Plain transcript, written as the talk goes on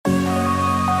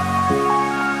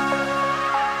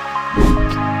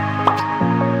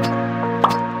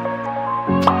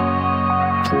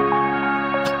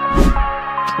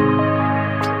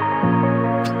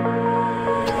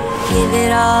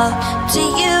it all to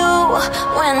you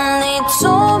when they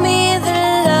told me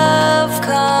that love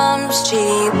comes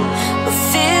cheap, but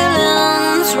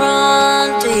feelings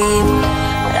run deep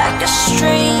like a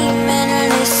stream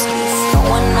endlessly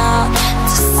flowing out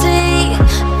to sea.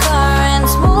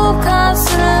 Currents move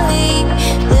constantly.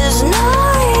 There's no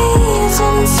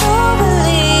reason to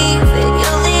believe that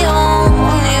you're the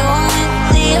only one,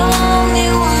 the only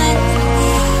one.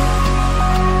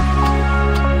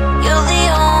 You're the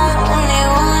only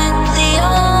one, the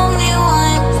only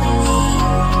one for me.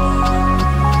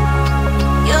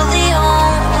 You're the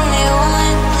only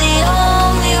one, the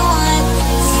only one.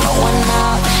 Flowing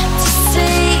out to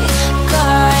sea.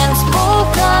 Currents move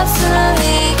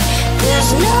constantly.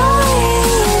 There's no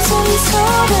reason to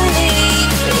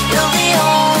believe that you're the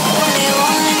only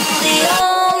one, the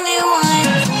only one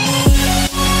for me.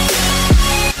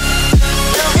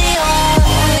 You're the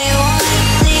only one,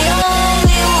 the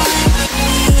only one for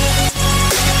me.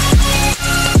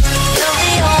 You're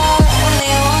the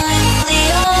only one, the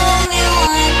only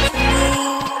one for me.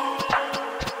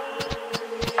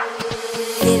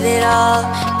 Leave it all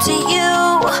to you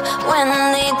when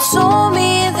they told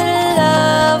me that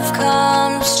love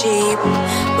comes cheap,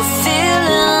 but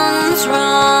feelings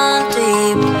run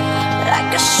deep like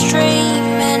a stream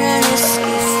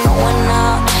endlessly flowing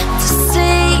out to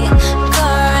sea.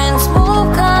 Currents move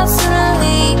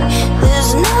constantly.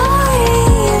 There's no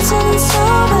reason to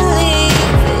believe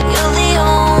that you're the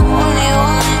only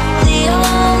one, the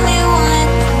only one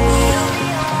for me.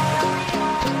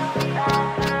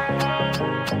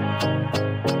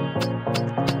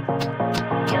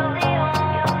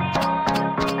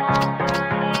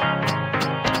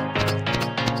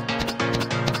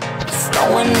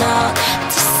 Flowing out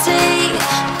to sea.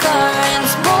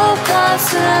 Currents move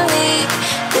constantly.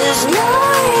 There's no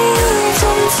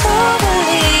reason to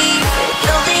believe that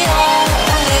you're the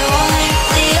only one,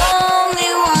 the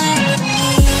only one for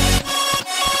me.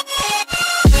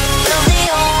 You're the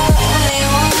only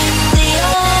one, the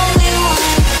only one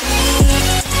for me.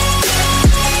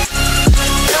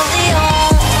 You're the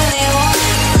only one,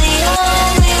 the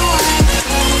only one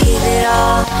for me. Give it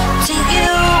all to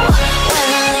you when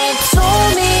they told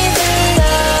me that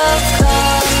love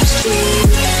comes cheap,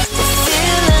 but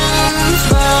feelings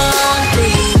run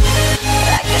deep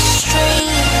like a stream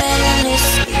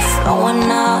endlessly flowing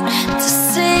out to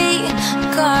sea.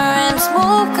 Currents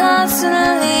move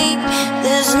constantly.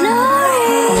 There's no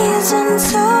reason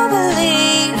to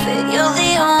believe that you're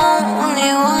the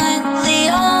only one, the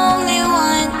only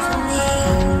one for me.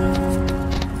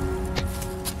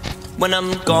 When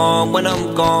I'm gone,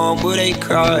 will they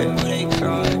cry?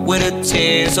 Will the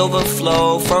tears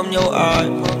overflow from your eye?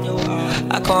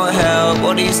 I can't help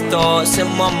all these thoughts in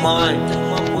my mind.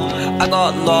 I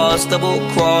got lost,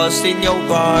 double-crossed in your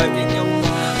vibe.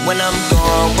 When I'm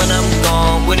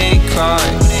gone, will they cry?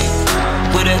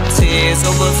 Will the tears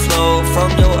overflow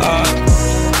from your eye?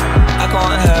 I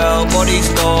can't help all these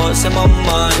thoughts in my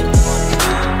mind.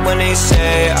 When they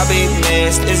say I'll be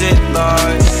missed, is it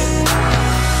lies?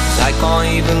 I can't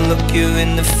even look you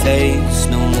in the face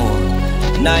no more,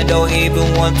 and I don't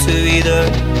even want to either.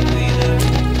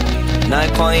 And I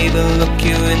can't even look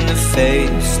you in the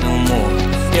face no more.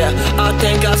 Yeah, I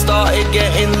think I started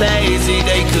getting lazy.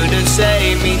 They couldn't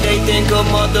save me. They think I'm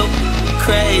mother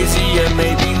crazy. Yeah,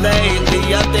 maybe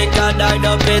lately I think I died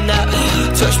up in that.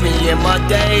 Touch me in my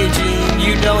daydream.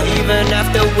 You don't even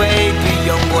have to wait. Be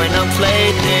young boy, I'm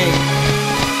plaything.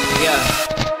 Yeah,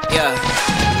 yeah.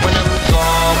 When I'm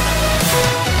gone,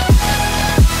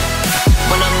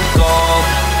 when I'm gone,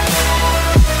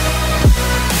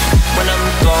 when I'm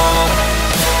gone,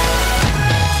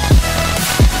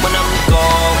 when I'm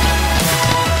gone,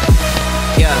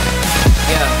 yeah,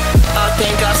 yeah. I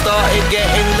think I started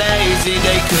getting lazy.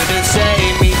 They couldn't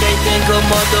save me. They think I'm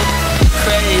mother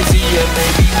crazy. Yeah,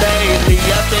 maybe lately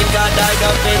I think I died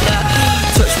up in that.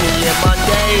 Touch me in my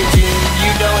daydream.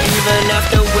 You don't even have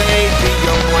to wait. Be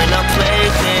young when I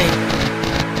plaything.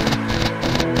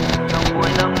 Young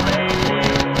when I plaything.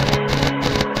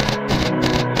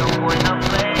 Young when I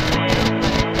plaything.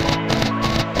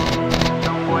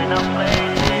 Young when I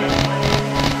plaything.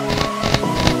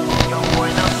 Young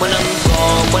when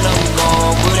I'm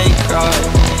gone, will they cry?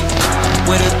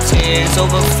 Will the tears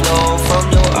overflow from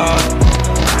your eye?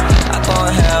 I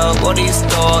can't help all these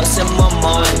thoughts in my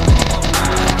mind.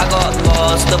 I got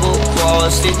lost,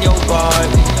 double-crossed in your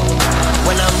vibe.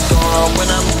 When I'm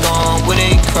gone, will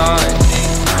they cry?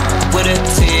 Will the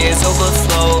tears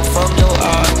overflow from your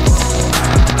eye?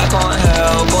 I can't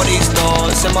help all these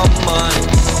thoughts in my mind.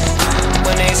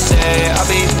 When they say I'll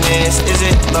be missed, is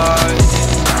it lies?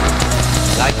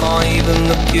 I can't even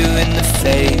look you in the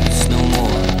face no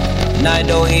more. And I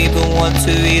don't even want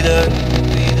to either.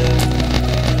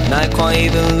 And I can't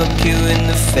even look you in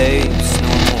the face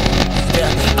no more.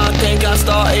 Yeah, I think I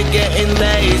started getting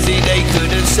lazy. They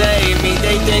couldn't save me.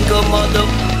 They think I'm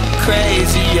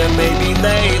crazy. And maybe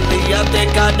lately I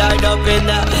think I died up in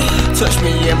that. Touch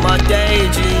me in my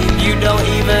daydream. You don't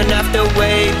even have to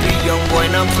wait. Be young when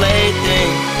I'm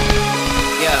plaything.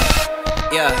 Yeah,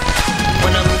 yeah.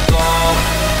 When I'm gone,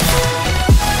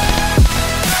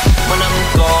 when I'm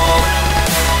gone,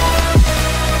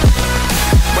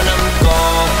 when I'm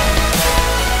gone,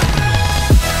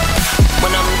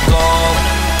 when I'm gone.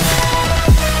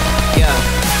 Yeah,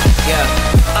 yeah.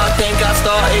 I think I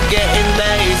started getting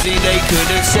lazy. They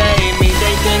couldn't save me.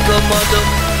 They think I'm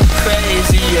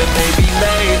crazy. And maybe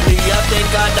lately I think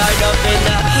I died up in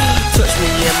that. Touch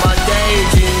me in my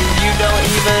daydream. You don't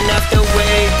even have to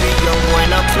wait. Be young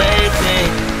when I play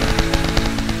things.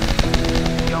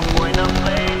 Young when I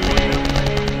play things.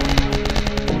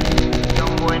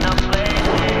 Young when I play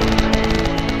things.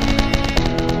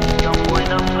 Young when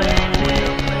I play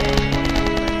things.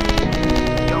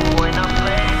 Young when I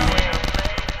play things.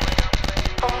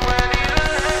 I'm ready to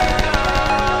let go.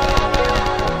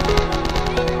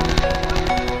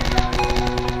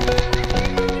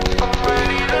 I'm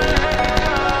ready to let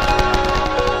go.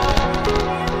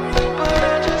 But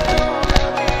I just don't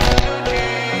have the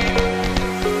energy.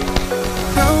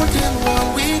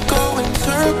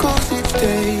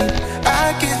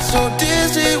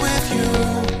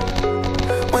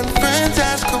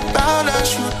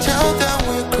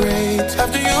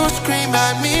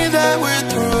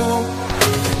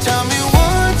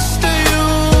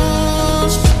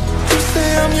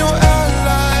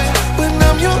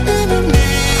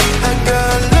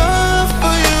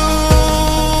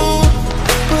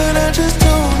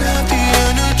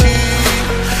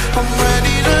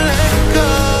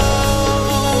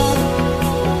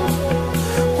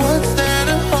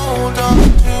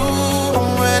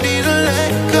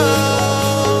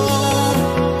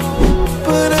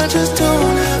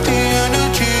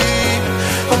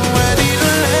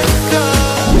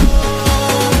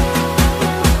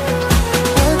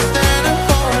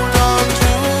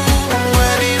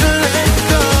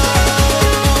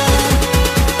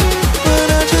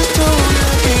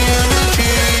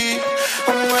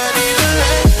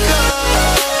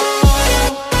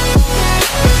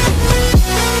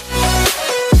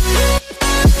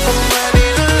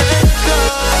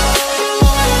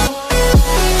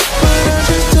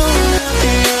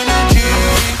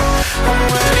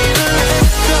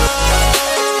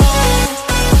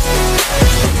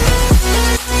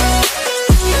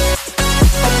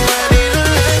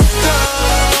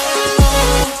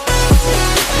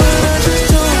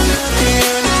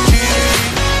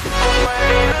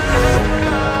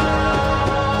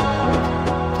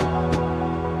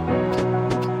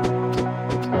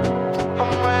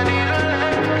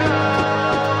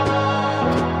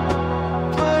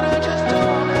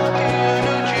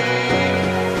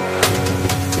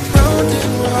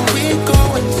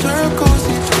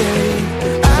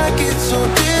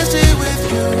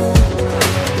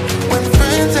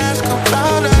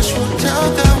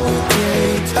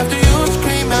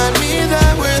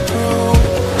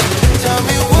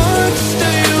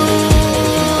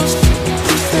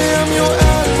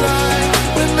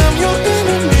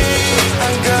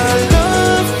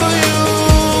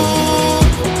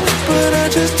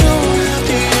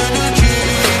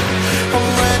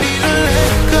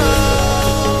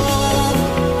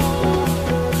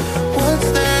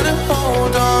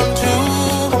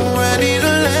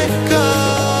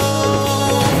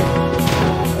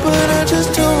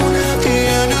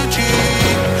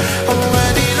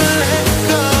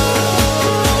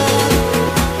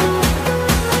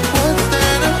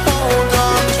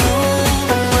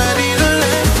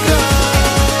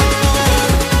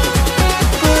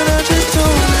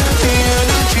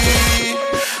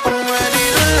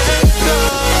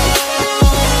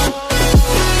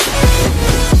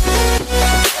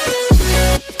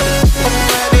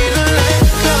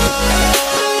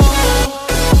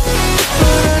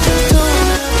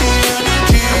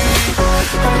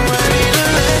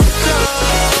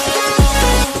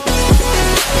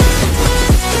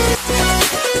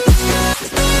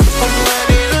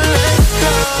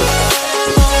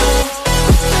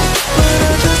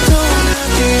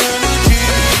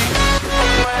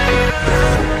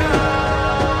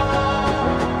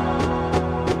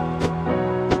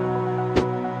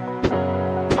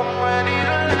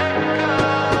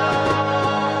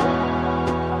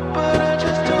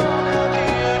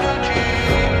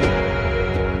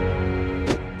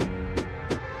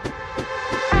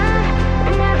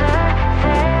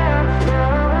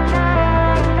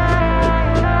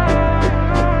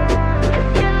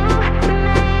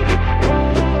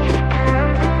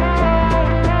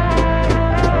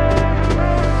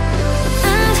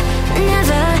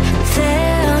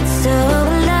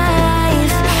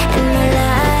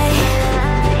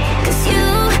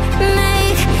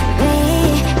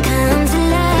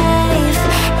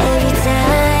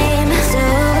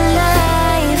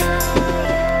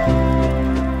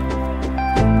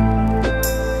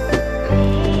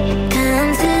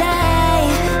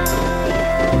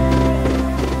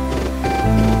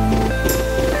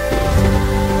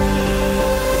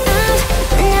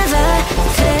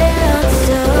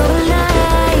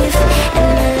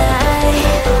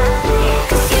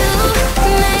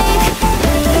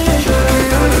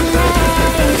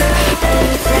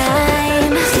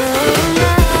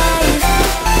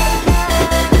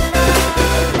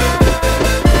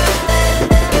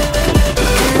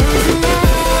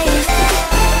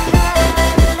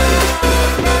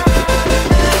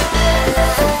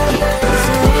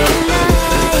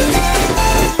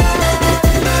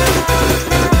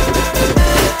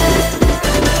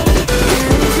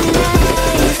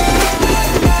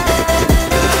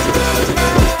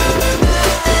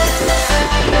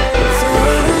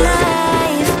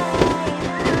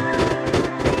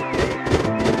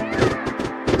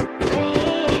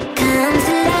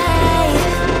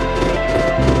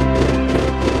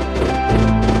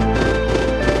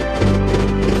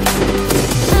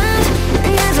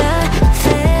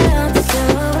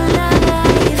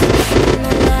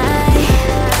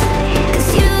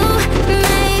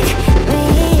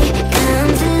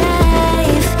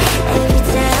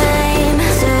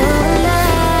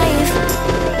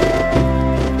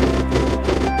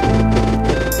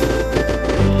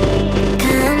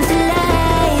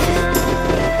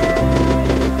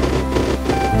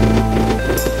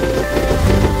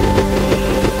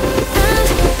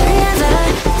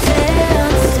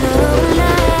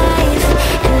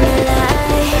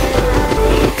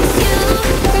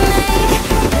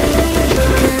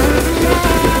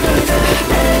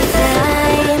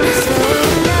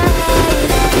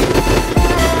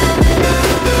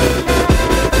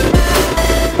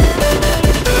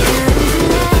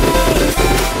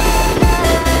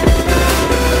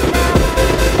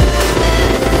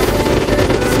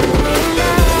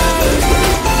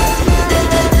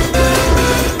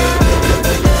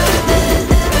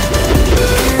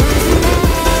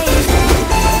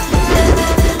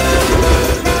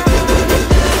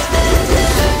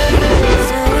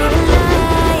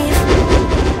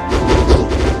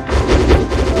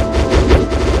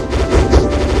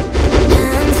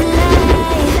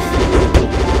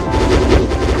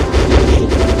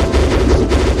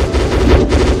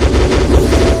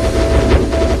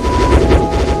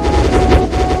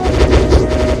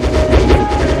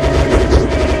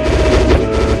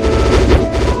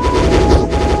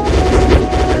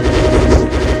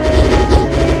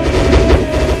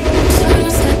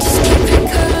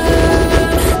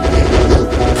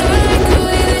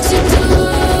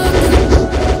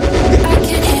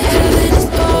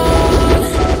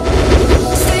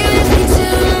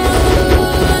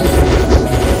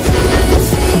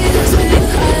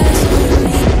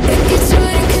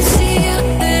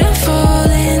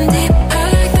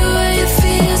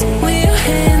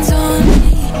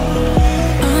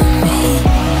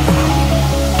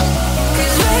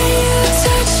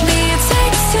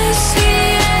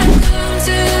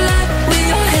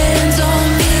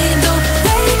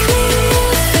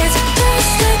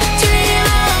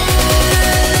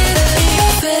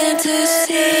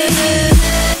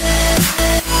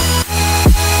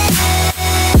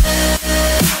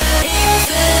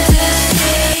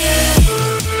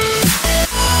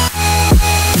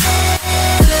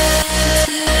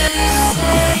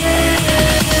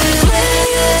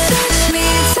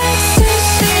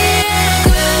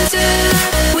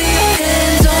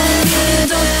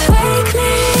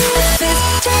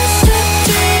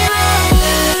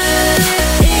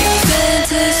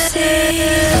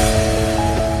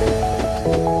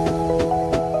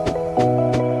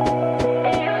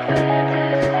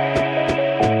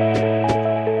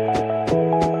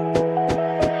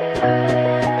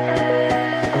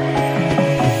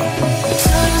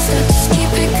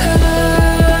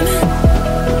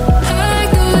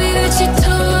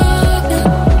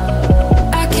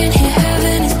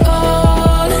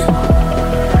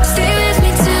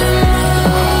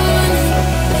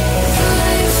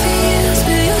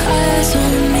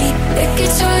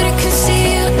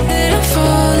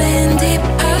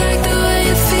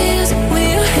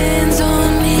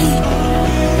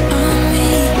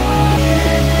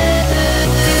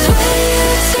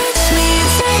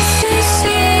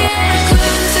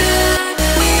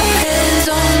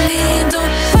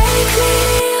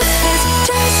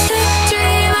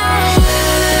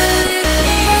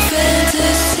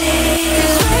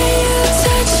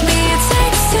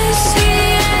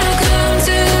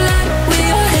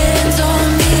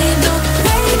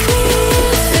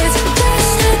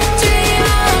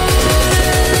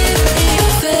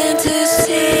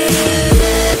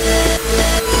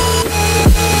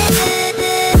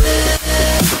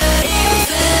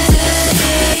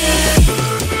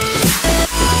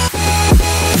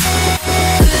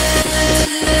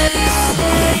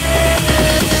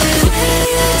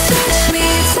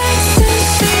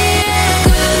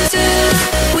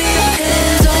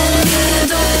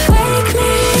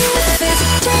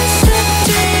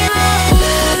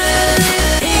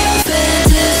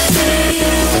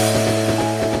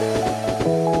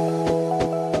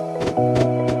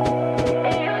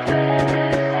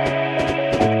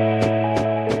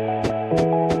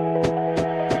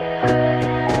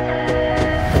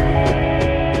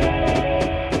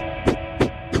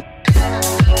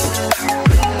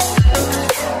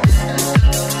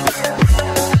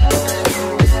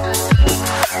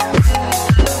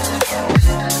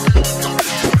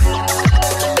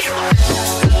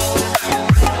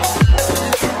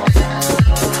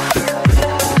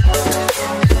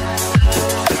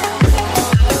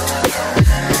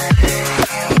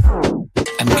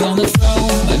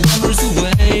 my memories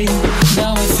away.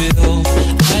 Now I feel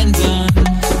I'm done,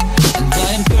 and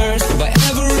I am cursed by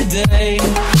every day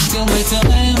till my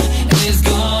time is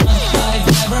gone. I've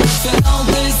never felt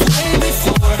this way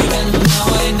before, and now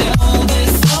I know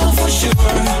this all for sure.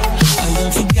 I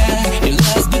won't forget your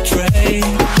last betray.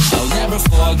 I'll never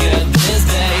forget this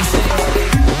day.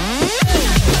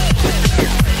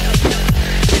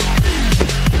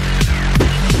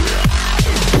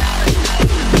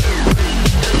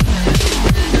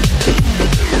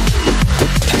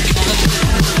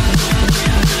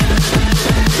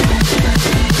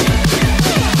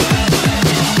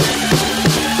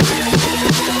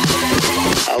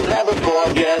 I'll never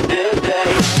forget this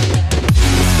day.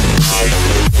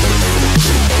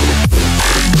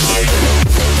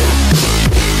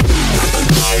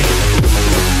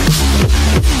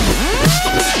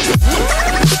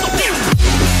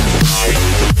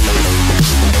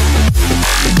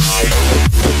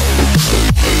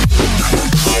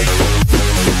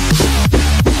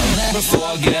 I'll never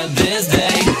forget this.